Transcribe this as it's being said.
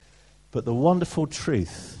But the wonderful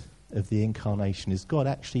truth of the incarnation is God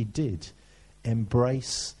actually did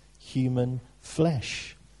embrace human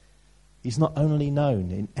flesh. He's not only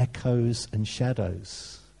known in echoes and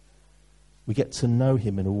shadows. We get to know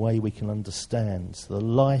him in a way we can understand. The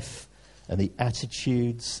life and the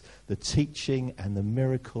attitudes, the teaching and the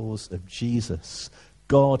miracles of Jesus,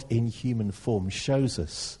 God in human form, shows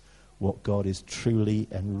us what God is truly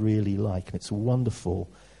and really like. And it's wonderful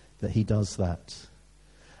that he does that.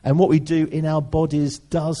 And what we do in our bodies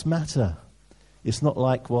does matter. It's not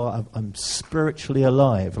like, well, I'm spiritually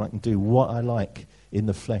alive and I can do what I like in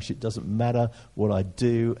the flesh. It doesn't matter what I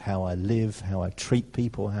do, how I live, how I treat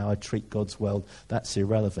people, how I treat God's world. That's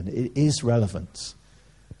irrelevant. It is relevant.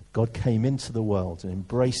 God came into the world and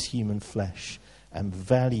embraced human flesh and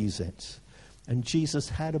values it. And Jesus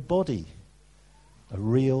had a body, a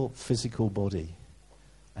real physical body.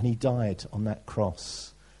 And he died on that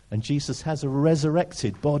cross. And Jesus has a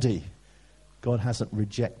resurrected body. God hasn't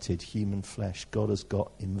rejected human flesh. God has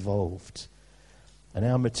got involved. And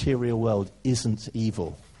our material world isn't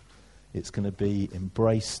evil. It's going to be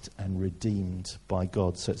embraced and redeemed by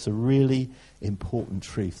God. So it's a really important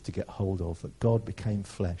truth to get hold of, that God became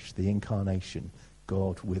flesh, the incarnation,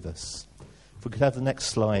 God with us. If we could have the next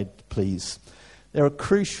slide, please. There are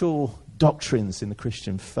crucial doctrines in the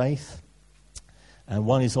Christian faith. And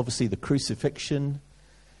one is obviously the crucifixion.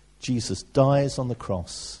 Jesus dies on the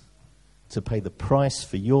cross to pay the price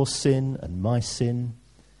for your sin and my sin.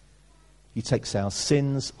 He takes our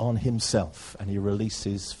sins on himself and he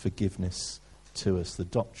releases forgiveness to us. The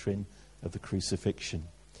doctrine of the crucifixion.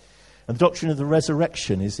 And the doctrine of the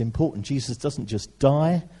resurrection is important. Jesus doesn't just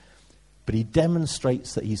die, but he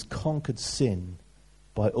demonstrates that he's conquered sin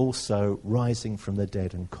by also rising from the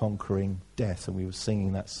dead and conquering death. And we were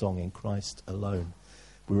singing that song, In Christ Alone.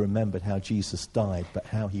 We remembered how Jesus died, but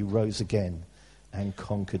how he rose again and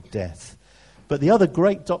conquered death. But the other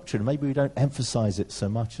great doctrine, maybe we don't emphasize it so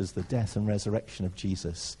much as the death and resurrection of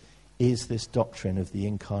Jesus, is this doctrine of the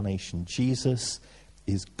incarnation. Jesus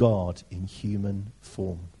is God in human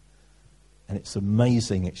form. And it's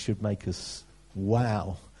amazing. It should make us,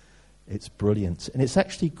 wow, it's brilliant. And it's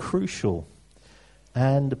actually crucial.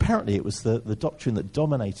 And apparently it was the doctrine that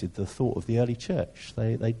dominated the thought of the early church.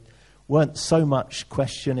 They weren't so much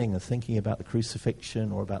questioning and thinking about the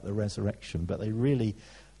crucifixion or about the resurrection, but they really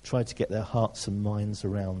tried to get their hearts and minds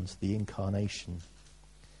around the incarnation.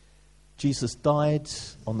 Jesus died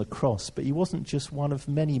on the cross, but he wasn't just one of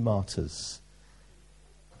many martyrs.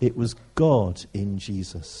 It was God in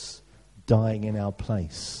Jesus dying in our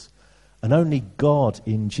place. And only God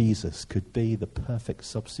in Jesus could be the perfect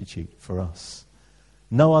substitute for us.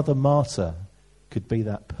 No other martyr could be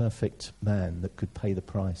that perfect man that could pay the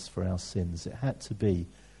price for our sins. It had to be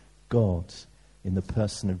God in the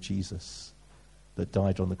person of Jesus that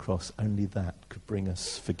died on the cross. Only that could bring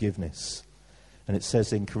us forgiveness. And it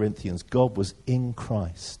says in Corinthians, God was in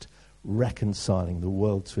Christ reconciling the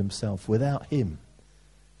world to himself. Without him,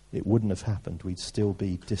 it wouldn't have happened. We'd still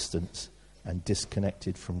be distant and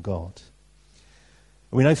disconnected from God.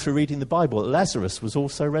 And we know through reading the Bible that Lazarus was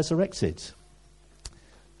also resurrected.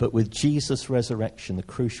 But with Jesus' resurrection, the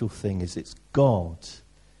crucial thing is it's God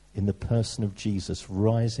in the person of Jesus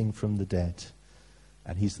rising from the dead.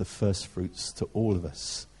 And he's the first fruits to all of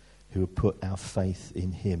us who have put our faith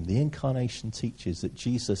in him. The incarnation teaches that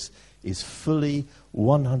Jesus is fully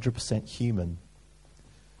 100% human,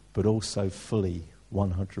 but also fully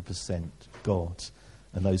 100% God.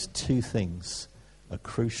 And those two things are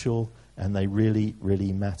crucial and they really,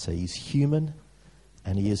 really matter. He's human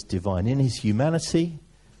and he is divine. In his humanity,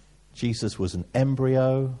 Jesus was an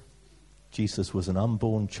embryo. Jesus was an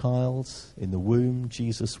unborn child in the womb.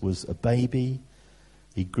 Jesus was a baby.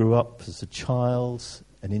 He grew up as a child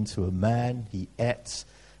and into a man. He ate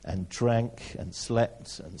and drank and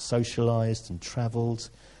slept and socialized and traveled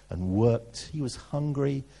and worked. He was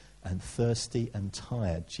hungry and thirsty and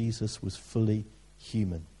tired. Jesus was fully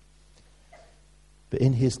human. But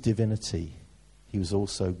in his divinity, he was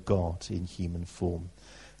also God in human form.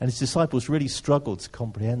 And his disciples really struggled to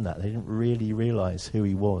comprehend that. They didn't really realize who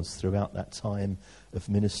he was throughout that time of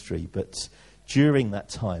ministry. But during that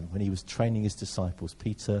time, when he was training his disciples,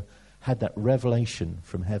 Peter had that revelation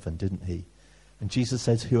from heaven, didn't he? And Jesus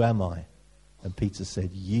said, "Who am I?" And Peter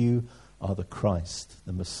said, "You are the Christ,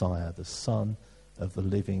 the Messiah, the Son of the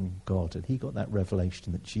living God." And he got that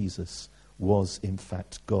revelation that Jesus was, in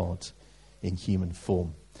fact, God in human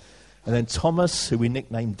form. And then Thomas, who we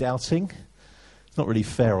nicknamed Doubting, it's not really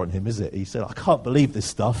fair on him, is it? He said, "I can't believe this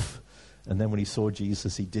stuff." And then when he saw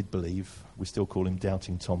Jesus, he did believe. We still call him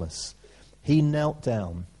Doubting Thomas. He knelt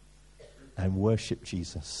down and worshipped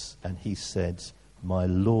Jesus. And he said, my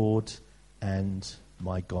Lord and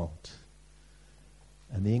my God.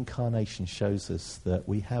 And the incarnation shows us that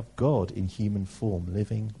we have God in human form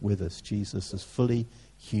living with us. Jesus is fully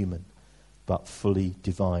human, but fully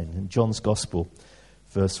divine. In John's Gospel,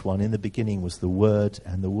 verse 1, in the beginning was the Word,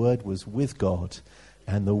 and the Word was with God,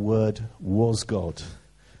 and the Word was God.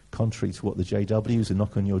 Contrary to what the JWs who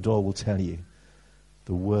knock on your door will tell you,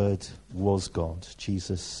 the Word was God.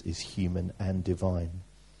 Jesus is human and divine.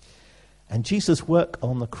 And Jesus' work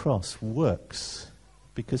on the cross works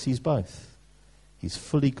because he's both. He's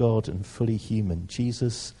fully God and fully human.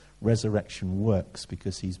 Jesus' resurrection works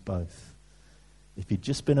because he's both. If he'd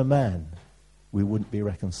just been a man, we wouldn't be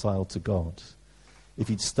reconciled to God. If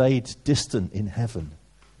he'd stayed distant in heaven,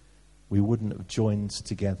 we wouldn't have joined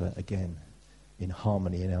together again in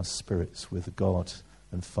harmony in our spirits with the God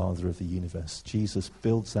and Father of the universe. Jesus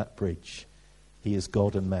builds that bridge. He is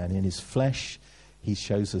God and man. In his flesh, he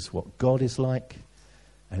shows us what God is like,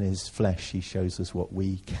 and in his flesh, he shows us what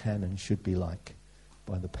we can and should be like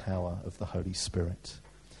by the power of the Holy Spirit.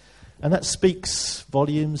 And that speaks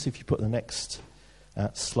volumes. If you put the next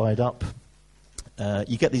slide up,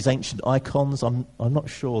 you get these ancient icons. I'm not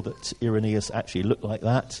sure that Irenaeus actually looked like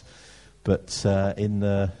that, but in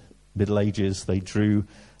the Middle Ages they drew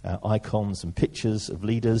icons and pictures of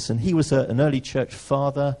leaders. And he was an early church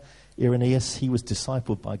father, Irenaeus. He was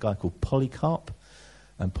discipled by a guy called Polycarp,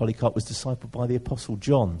 and Polycarp was discipled by the Apostle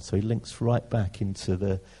John. So he links right back into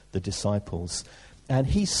the disciples. And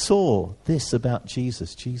he saw this about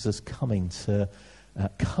Jesus coming to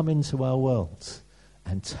come into our world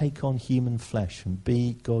and take on human flesh and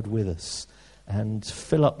be God with us and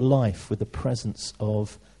fill up life with the presence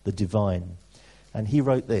of the divine. And he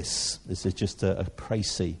wrote this. This is just a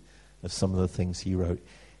précis of some of the things he wrote.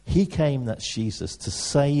 He came, that's Jesus, to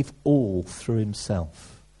save all through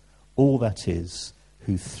himself, all that is,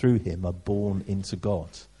 who through him are born into God.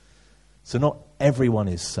 So not everyone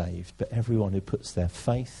is saved, but everyone who puts their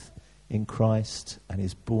faith in Christ and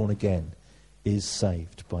is born again is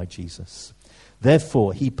saved by Jesus.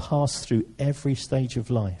 Therefore, he passed through every stage of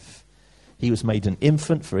life. He was made an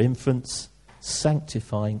infant for infants,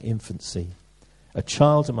 sanctifying infancy. A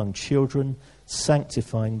child among children,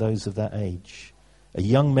 sanctifying those of that age. A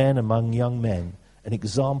young man among young men, an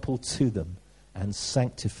example to them, and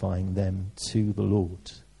sanctifying them to the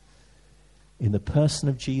Lord. In the person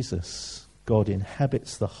of Jesus, God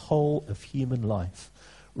inhabits the whole of human life,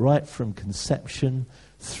 right from conception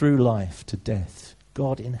through life to death.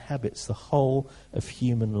 God inhabits the whole of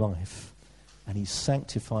human life, and he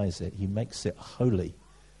sanctifies it. He makes it holy,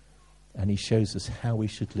 and he shows us how we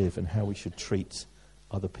should live and how we should treat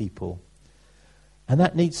other people. And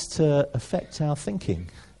that needs to affect our thinking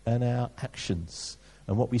and our actions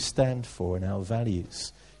and what we stand for and our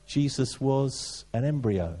values. Jesus was an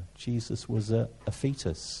embryo. Jesus was a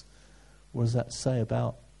fetus. What does that say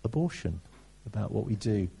about abortion, about what we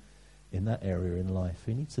do in that area in life?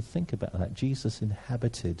 We need to think about that. Jesus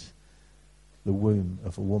inhabited the womb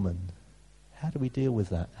of a woman. How do we deal with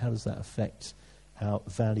that? How does that affect our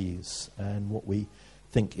values and what we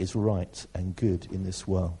think is right and good in this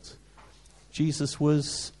world? Jesus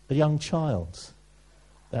was a young child.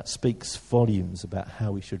 That speaks volumes about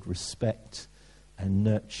how we should respect and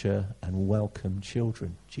nurture and welcome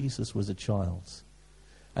children. Jesus was a child.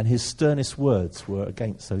 And his sternest words were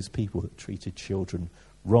against those people that treated children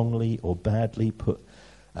wrongly or badly, put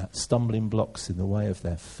stumbling blocks in the way of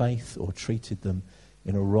their faith or treated them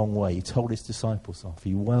in a wrong way. He told his disciples off.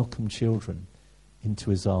 He welcomed children into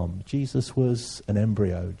his arm. Jesus was an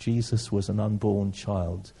embryo. Jesus was an unborn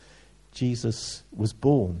child. Jesus was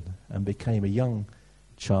born and became a young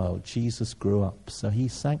child. Jesus grew up. So he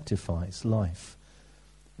sanctifies life.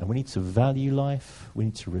 And we need to value life. We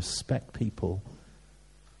need to respect people.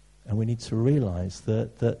 And we need to realize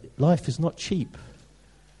that life is not cheap.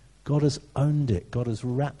 God has owned it. God has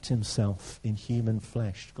wrapped himself in human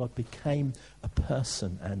flesh. God became a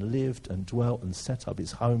person and lived and dwelt and set up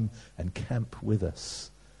his home and camp with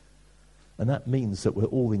us. And that means that we're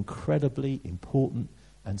all incredibly important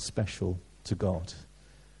and special to God.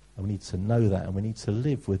 And we need to know that, and we need to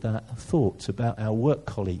live with that thought about our work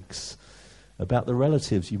colleagues, about the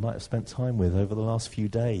relatives you might have spent time with over the last few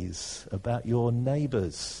days, about your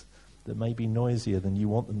neighbours that may be noisier than you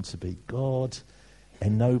want them to be. God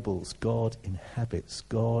ennobles, God inhabits,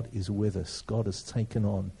 God is with us. God has taken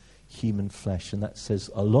on human flesh, and that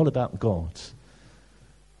says a lot about God,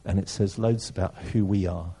 and it says loads about who we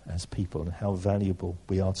are as people and how valuable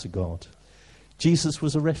we are to God. Jesus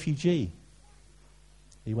was a refugee.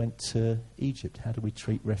 He went to Egypt. How do we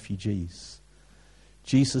treat refugees?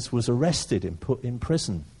 Jesus was arrested and put in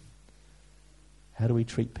prison. How do we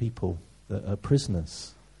treat people that are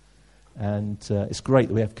prisoners. And it's great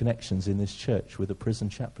that we have connections in this church with a prison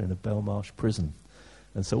chaplain of Belmarsh Prison.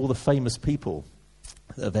 And so all the famous people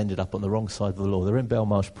that have ended up on the wrong side of the law, they're in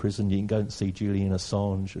Belmarsh Prison. You can go and see Julian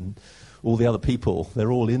Assange and all the other people.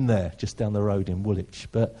 They're all in there, just down the road in Woolwich.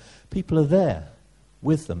 But people are there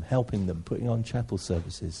with them, helping them, putting on chapel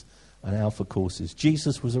services and alpha courses.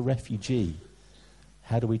 Jesus was a refugee.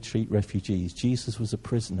 How do we treat refugees? Jesus was a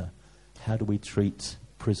prisoner. How do we treat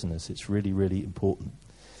prisoners? It's really, really important.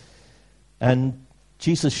 And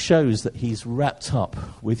Jesus shows that he's wrapped up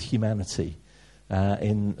with humanity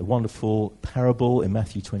in a wonderful parable in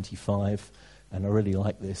Matthew 25, and I really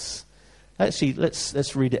like this. Actually,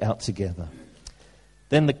 let's read it out together.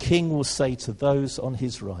 Then the king will say to those on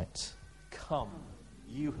his right, "Come,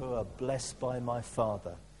 you who are blessed by my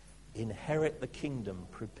Father, inherit the kingdom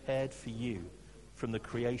prepared for you from the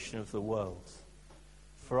creation of the world.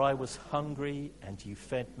 For I was hungry, and you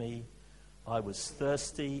fed me. I was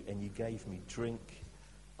thirsty, and you gave me drink.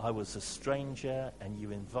 I was a stranger, and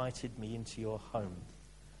you invited me into your home.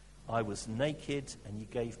 I was naked, and you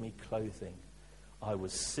gave me clothing. I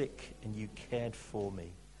was sick, and you cared for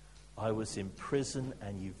me. I was in prison,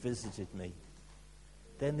 and you visited me."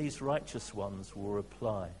 Then these righteous ones will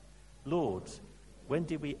reply, "Lord, when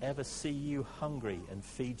did we ever see you hungry and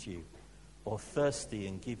feed you, or thirsty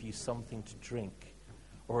and give you something to drink,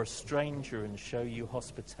 or a stranger and show you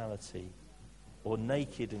hospitality, or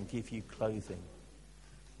naked and give you clothing?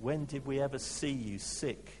 When did we ever see you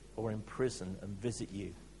sick or in prison and visit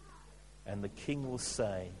you?" And the king will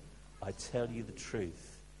say, "I tell you the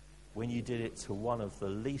truth, when you did it to one of the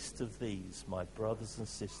least of these, my brothers and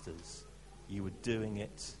sisters, you were doing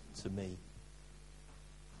it to me."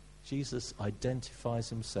 Jesus identifies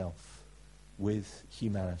himself with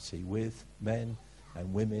humanity, with men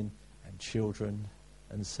and women and children,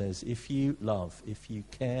 and says, if you love, if you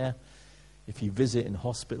care, if you visit in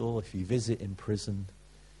hospital, if you visit in prison,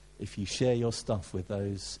 if you share your stuff with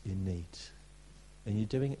those in need, then you're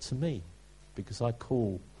doing it to me, because I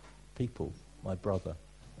call people my brother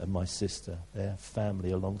and my sister, their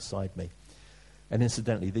family alongside me. And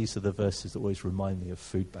incidentally, these are the verses that always remind me of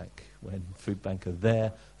Food Bank, when Food Bank are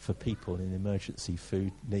there for people in emergency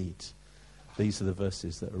food need. These are the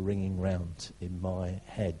verses that are ringing round in my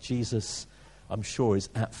head. Jesus, I'm sure, is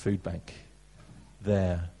at Food Bank,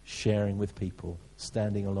 there, sharing with people,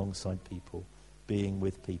 standing alongside people, being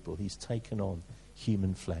with people. He's taken on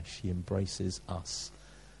human flesh. He embraces us.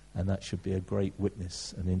 And that should be a great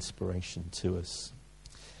witness and inspiration to us.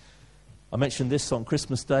 I mentioned this on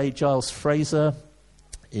Christmas Day. Giles Fraser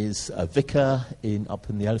is a vicar up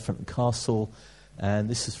in the Elephant and Castle. And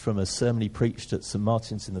this is from a sermon he preached at St.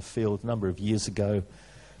 Martin's in the Field a number of years ago.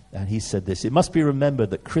 And he said this: "It must be remembered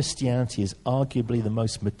that Christianity is arguably the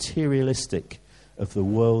most materialistic of the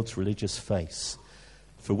world's religious faiths.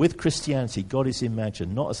 For with Christianity, God is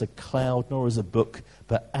imagined not as a cloud nor as a book,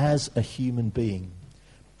 but as a human being,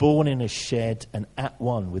 born in a shed and at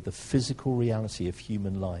one with the physical reality of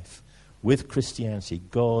human life. With Christianity,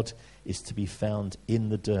 God is to be found in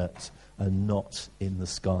the dirt and not in the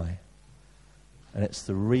sky." And it's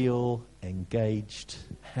the real, engaged,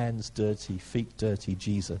 hands dirty, feet dirty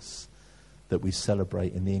Jesus that we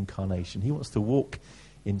celebrate in the incarnation. He wants to walk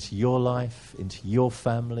into your life, into your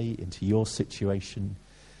family, into your situation.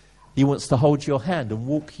 He wants to hold your hand and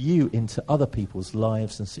walk you into other people's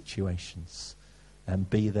lives and situations and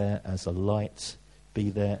be there as a light, be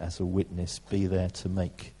there as a witness, be there to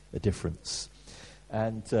make a difference.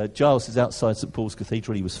 And Giles is outside St. Paul's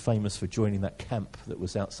Cathedral. He was famous for joining that camp that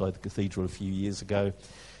was outside the cathedral a few years ago.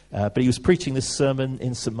 But he was preaching this sermon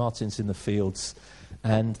in St. Martin's in the Fields,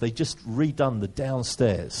 and they just redone the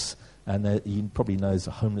downstairs. And you probably know there's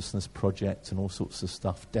a homelessness project and all sorts of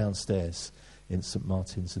stuff downstairs in St.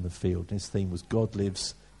 Martin's in the Field. And his theme was God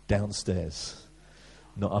lives downstairs.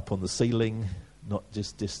 Not up on the ceiling, not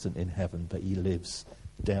just distant in heaven, but he lives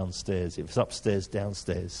downstairs. If it's upstairs,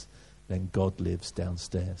 downstairs, then God lives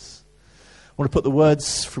downstairs. I want to put the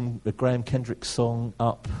words from the Graham Kendrick song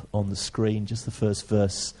up on the screen, just the first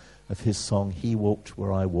verse of his song, "He Walked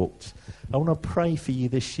Where I Walked." I want to pray for you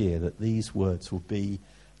this year that these words will be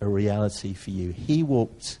a reality for you. He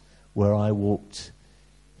walked where I walked.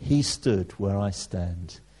 He stood where I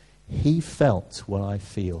stand. He felt what I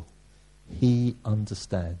feel. He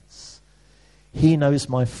understands. He knows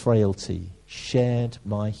my frailty, shared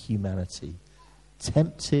my humanity,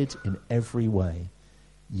 tempted in every way,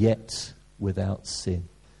 yet without sin.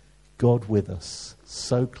 God with us,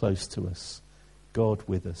 so close to us. God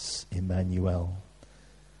with us, Emmanuel.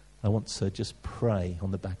 I want to just pray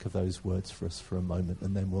on the back of those words for us for a moment,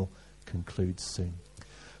 and then we'll conclude soon.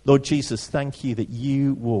 Lord Jesus, thank you that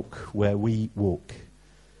you walk where we walk,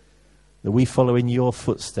 that we follow in your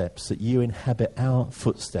footsteps, that you inhabit our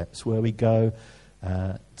footsteps where we go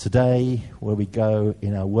today, where we go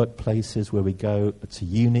in our workplaces, where we go to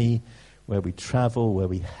uni, where we travel, where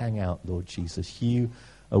we hang out, Lord Jesus. You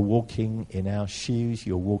are walking in our shoes,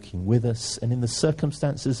 you're walking with us, and in the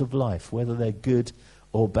circumstances of life, whether they're good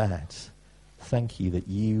or bad, thank you that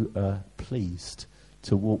you are pleased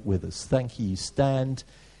to walk with us. Thank you stand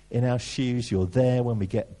in our shoes, you're there when we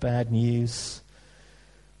get bad news,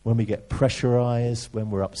 when we get pressurized, when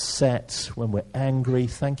we're upset, when we're angry.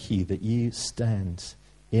 Thank you that you stand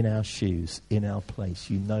in our shoes, in our place.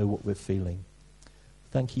 You know what we're feeling.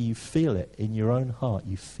 Thank you, you feel it in your own heart.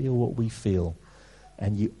 You feel what we feel.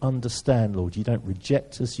 And you understand, Lord. You don't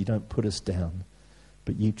reject us, you don't put us down,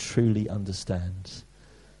 but you truly understand.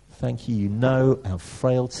 Thank you, you know our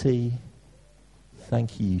frailty.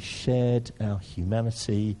 Thank you, you shared our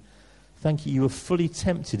humanity. Thank you, you were fully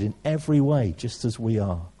tempted in every way, just as we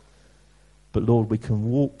are. But Lord, we can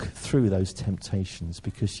walk through those temptations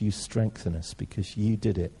because you strengthen us, because you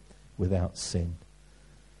did it without sin.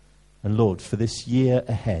 And Lord, for this year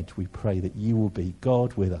ahead, we pray that you will be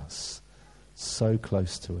God with us, so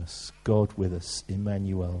close to us, God with us,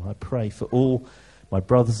 Emmanuel. I pray for all my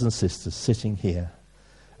brothers and sisters sitting here,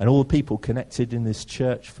 and all the people connected in this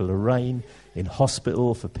church, for Lorraine in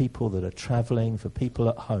hospital, for people that are traveling, for people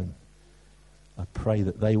at home. I pray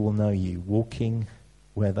that they will know you, walking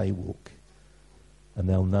where they walk, and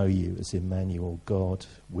they'll know you as Emmanuel, God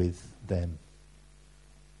with them.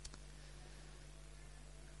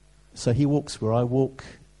 So he walks where I walk,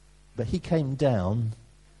 but he came down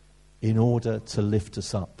in order to lift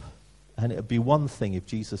us up. And it would be one thing if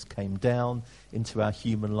Jesus came down into our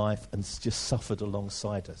human life and just suffered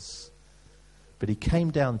alongside us. But he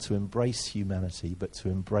came down to embrace humanity, but to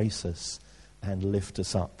embrace us and lift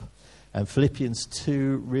us up. And Philippians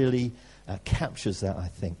 2 really captures that, I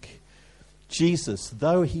think. Jesus,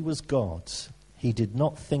 though he was God, he did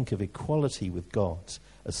not think of equality with God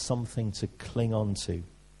as something to cling on to.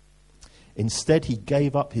 Instead, he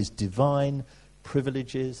gave up his divine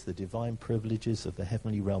privileges, the divine privileges of the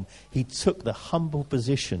heavenly realm. He took the humble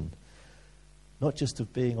position, not just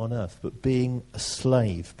of being on earth, but being a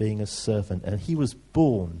slave, being a servant. And he was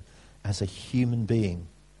born as a human being.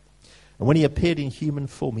 And when he appeared in human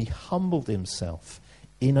form, he humbled himself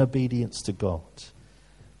in obedience to God,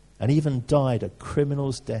 and even died a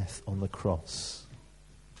criminal's death on the cross.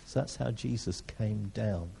 So that's how Jesus came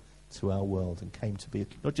down to our world and came to be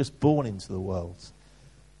not just born into the world,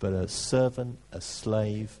 but a servant, a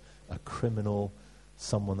slave, a criminal,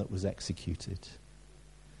 someone that was executed.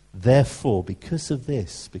 Therefore, because of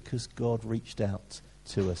this, because God reached out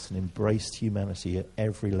to us and embraced humanity at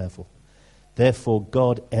every level, therefore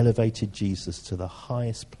God elevated Jesus to the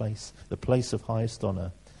highest place, the place of highest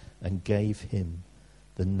honor, and gave him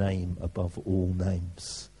the name above all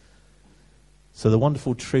names. So the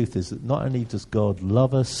wonderful truth is that not only does God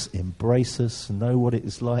love us, embrace us, know what it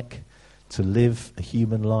is like to live a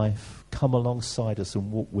human life, come alongside us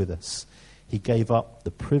and walk with us. He gave up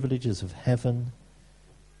the privileges of heaven.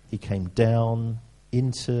 He came down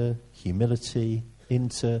into humility,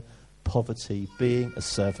 into poverty, being a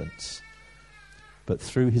servant. But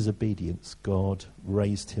through his obedience, God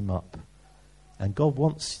raised him up. And God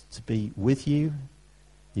wants to be with you.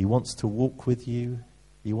 He wants to walk with you.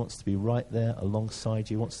 He wants to be right there alongside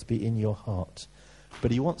you. He wants to be in your heart.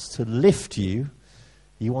 But he wants to lift you.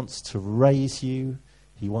 He wants to raise you.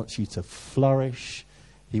 He wants you to flourish.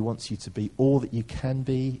 He wants you to be all that you can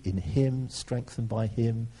be in him, strengthened by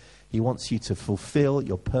him. He wants you to fulfill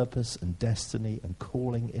your purpose and destiny and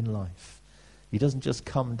calling in life. He doesn't just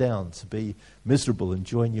come down to be miserable and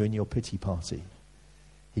join you in your pity party.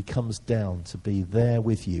 He comes down to be there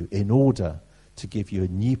with you in order to give you a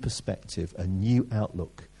new perspective, a new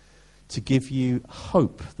outlook, to give you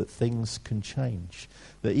hope that things can change.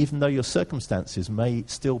 That even though your circumstances may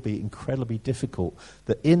still be incredibly difficult,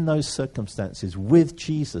 that in those circumstances, with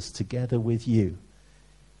Jesus together with you,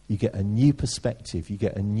 you get a new perspective, you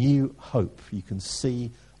get a new hope, you can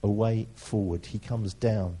see a way forward. He comes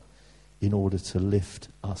down in order to lift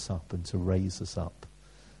us up and to raise us up.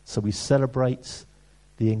 So we celebrate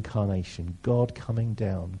the incarnation, God coming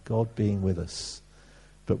down, God being with us.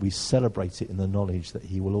 But we celebrate it in the knowledge that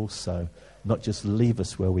he will also not just leave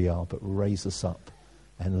us where we are, but raise us up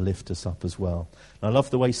and lift us up as well. And I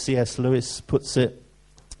love the way C.S. Lewis puts it,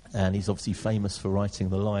 and he's obviously famous for writing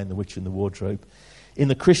The Lion, the Witch and the Wardrobe. In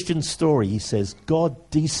the Christian story, he says,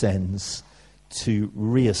 God descends to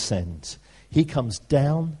reascend. He comes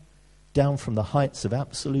down from the heights of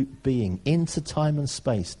absolute being into time and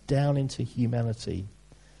space, down into humanity,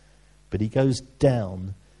 But he goes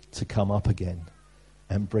down to come up again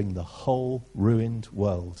and bring the whole ruined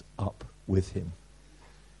world up with him.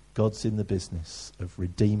 God's in the business of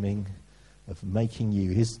redeeming, of making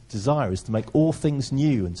new. His desire is to make all things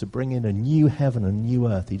new and to bring in a new heaven and a new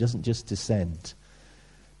earth. He doesn't just descend,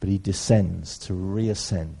 but he descends to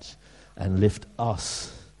reascend and lift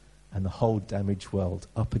us and the whole damaged world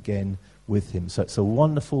up again with him. So it's a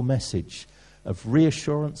wonderful message of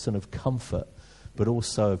reassurance and of comfort, but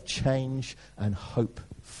also of change and hope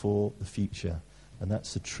for the future. And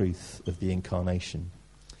that's the truth of the incarnation.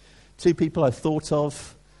 Two people I thought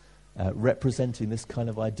of representing this kind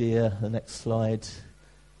of idea. The next slide,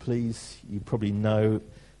 please. You probably know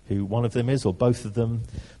who one of them is, or both of them.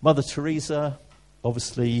 Mother Teresa,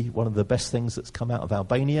 obviously one of the best things that's come out of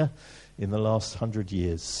Albania in the last 100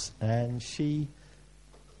 years. And she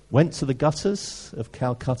went to the gutters of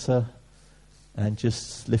Calcutta and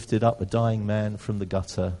just lifted up a dying man from the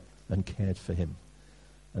gutter and cared for him.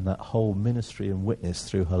 And that whole ministry and witness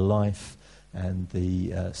through her life and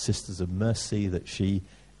the Sisters of Mercy that she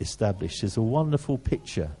established is a wonderful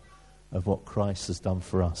picture of what Christ has done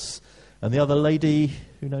for us. And the other lady,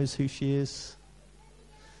 who knows who she is?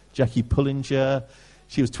 Jackie Pullinger.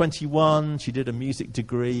 She was 21. She did a music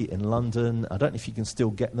degree in London. I don't know if you can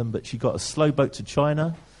still get them, but she got a slow boat to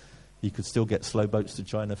China. You could still get slow boats to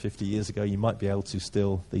China 50 years ago. You might be able to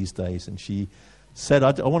still these days. And she said,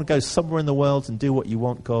 I want to go somewhere in the world and do what you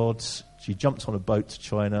want, God. She jumped on a boat to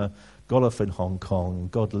China, got off in Hong Kong.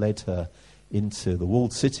 God led her into the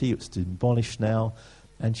walled city. It's demolished now.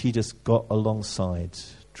 And she just got alongside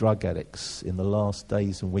drug addicts in the last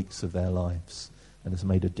days and weeks of their lives and has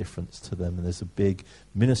made a difference to them. And there's a big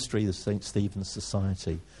ministry, the St. Stephen's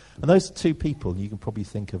Society. And those are two people, you can probably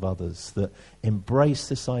think of others, that embrace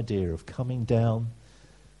this idea of coming down,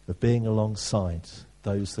 of being alongside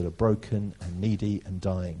those that are broken and needy and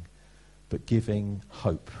dying, but giving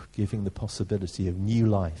hope, giving the possibility of new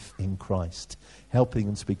life in Christ, helping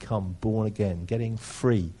them to become born again, getting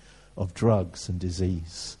free of drugs and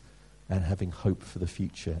disease, and having hope for the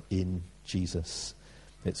future in Jesus.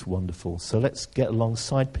 It's wonderful. So let's get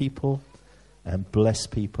alongside people and bless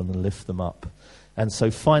people and lift them up. And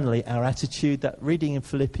so finally, our attitude, that reading in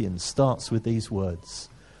Philippians starts with these words.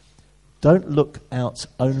 Don't look out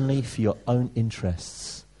only for your own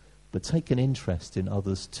interests, but take an interest in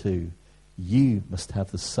others too. You must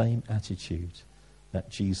have the same attitude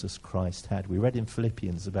that Jesus Christ had. We read in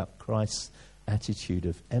Philippians about Christ's attitude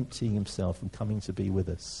of emptying himself and coming to be with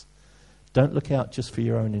us. Don't look out just for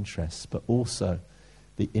your own interests, but also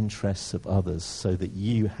the interests of others, so that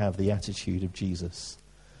you have the attitude of Jesus.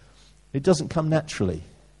 It doesn't come naturally.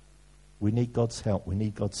 We need God's help. We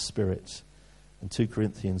need God's Spirit. And 2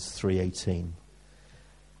 Corinthians 3:18.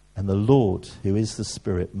 And the Lord, who is the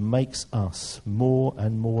Spirit, makes us more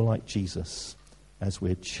and more like Jesus as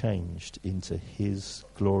we're changed into his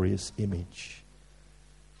glorious image.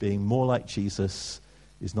 Being more like Jesus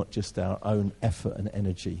is not just our own effort and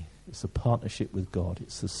energy. It's a partnership with God.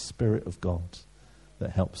 It's the Spirit of God that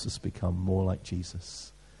helps us become more like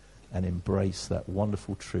Jesus and embrace that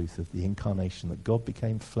wonderful truth of the incarnation, that God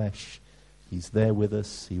became flesh. He's there with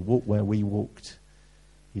us. He walked where we walked.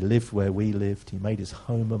 He lived where we lived. He made his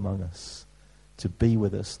home among us to be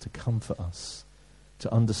with us, to comfort us,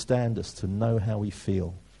 to understand us, to know how we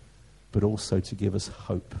feel, but also to give us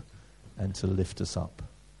hope and to lift us up.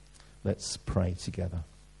 Let's pray together.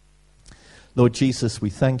 Lord Jesus, we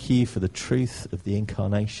thank you for the truth of the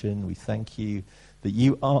incarnation. We thank you that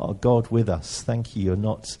you are a God with us. Thank you, you're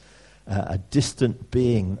not a distant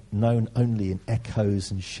being known only in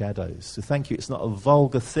echoes and shadows. So thank you, it's not a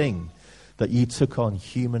vulgar thing that you took on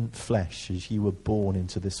human flesh as you were born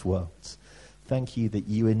into this world. Thank you that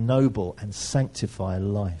you ennoble and sanctify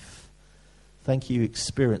life. Thank you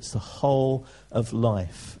experienced the whole of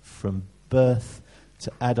life from birth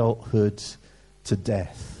to adulthood to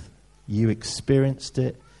death. You experienced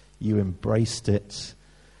it, you embraced it,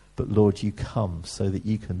 but Lord, you come so that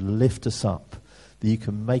you can lift us up, that you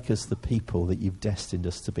can make us the people that you've destined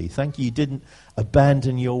us to be. Thank you didn't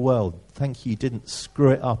abandon your world. Thank you didn't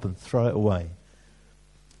screw it up and throw it away.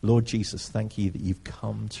 Lord Jesus, thank you that you've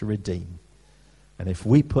come to redeem. And if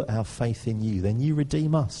we put our faith in you, then you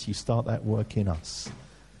redeem us. You start that work in us.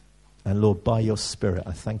 And Lord, by your Spirit,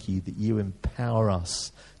 I thank you that you empower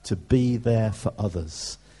us to be there for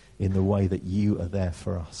others in the way that you are there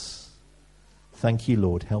for us. Thank you,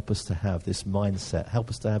 Lord. Help us to have this mindset. Help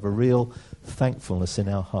us to have a real thankfulness in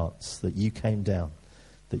our hearts that you came down,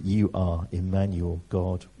 that you are Emmanuel,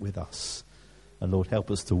 God with us. And Lord, help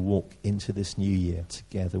us to walk into this new year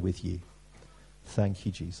together with you. Thank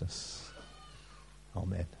you, Jesus.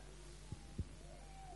 Amen.